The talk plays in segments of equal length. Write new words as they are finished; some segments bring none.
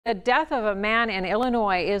The death of a man in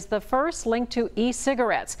Illinois is the first linked to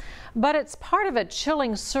e-cigarettes, but it's part of a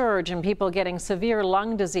chilling surge in people getting severe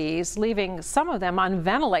lung disease, leaving some of them on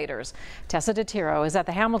ventilators. Tessa DeTiro is at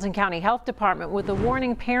the Hamilton County Health Department with the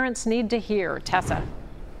warning parents need to hear. Tessa.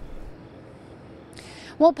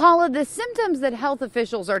 Well, Paula, the symptoms that health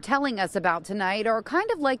officials are telling us about tonight are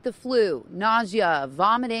kind of like the flu: nausea,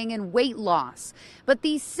 vomiting, and weight loss. But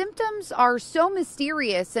these symptoms are so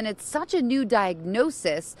mysterious, and it's such a new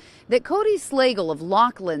diagnosis that Cody Slagle of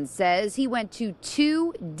Laughlin says he went to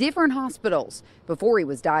 2 different hospitals before he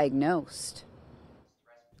was diagnosed.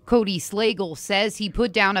 Cody Slagle says he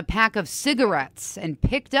put down a pack of cigarettes and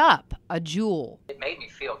picked up a Juul. It made me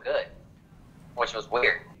feel good, which was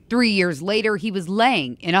weird. 3 years later, he was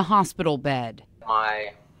laying in a hospital bed.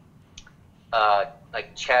 My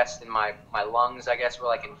chest and my lungs, I guess, were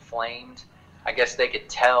like inflamed. I guess they could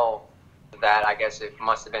tell that. I guess it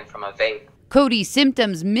must have been from a vape. Cody's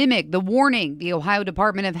symptoms mimic the warning the Ohio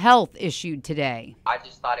Department of Health issued today. I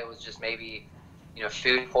just thought it was just maybe,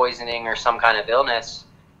 food poisoning or some kind of illness.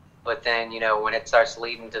 But then, when it starts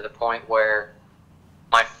leading to the point where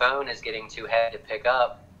my phone is getting too heavy to pick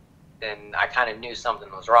up, then I kind of knew something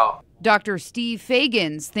was wrong. Dr. Steve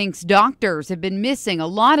Fagans thinks doctors have been missing a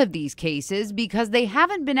lot of these cases because they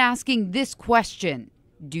haven't been asking this question: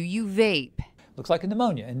 do you vape? Looks like a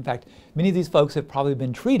pneumonia. In fact, many of these folks have probably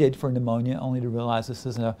been treated for pneumonia only to realize this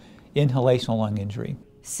is an inhalational lung injury.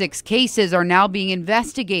 6 cases are now being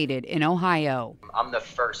investigated in Ohio. I'm the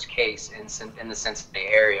first case in the Cincinnati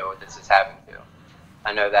area where this has happened to.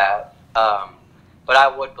 I know that. But I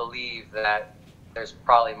would believe that there's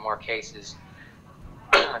probably more cases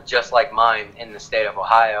just like mine in the state of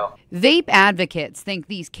Ohio. Vape advocates think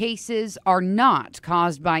these cases are not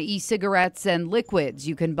caused by e-cigarettes and liquids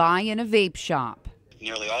you can buy in a vape shop.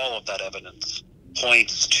 Nearly all of that evidence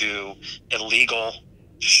points to illegal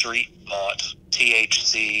street-bought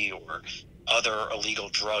THC or other illegal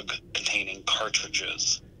drug-containing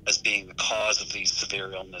cartridges as being the cause of these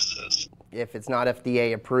severe illnesses. If it's not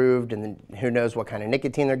FDA approved, and then who knows what kind of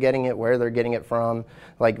nicotine they're getting it, where they're getting it from.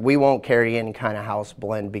 Like, we won't carry any kind of house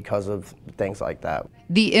blend because of things like that.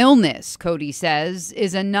 The illness, Cody says,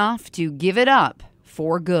 is enough to give it up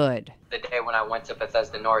for good. The day when I went to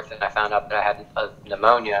Bethesda North and I found out that I had a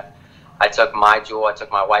pneumonia, I took my Juul, I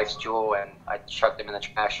took my wife's Juul, and I chucked them in the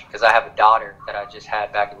trash because I have a daughter that I just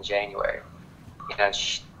had back in January.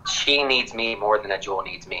 She needs me more than a Juul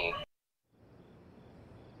needs me.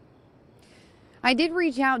 I did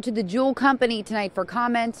reach out to the Juul company tonight for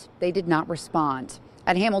comment. They did not respond.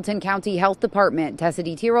 At Hamilton County Health Department, Tessa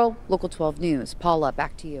DeTiro, Local 12 News. Paula,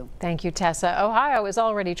 back to you. Thank you, Tessa. Ohio is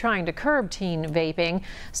already trying to curb teen vaping.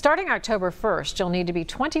 Starting October 1st, you'll need to be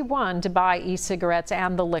 21 to buy e-cigarettes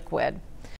and the liquid.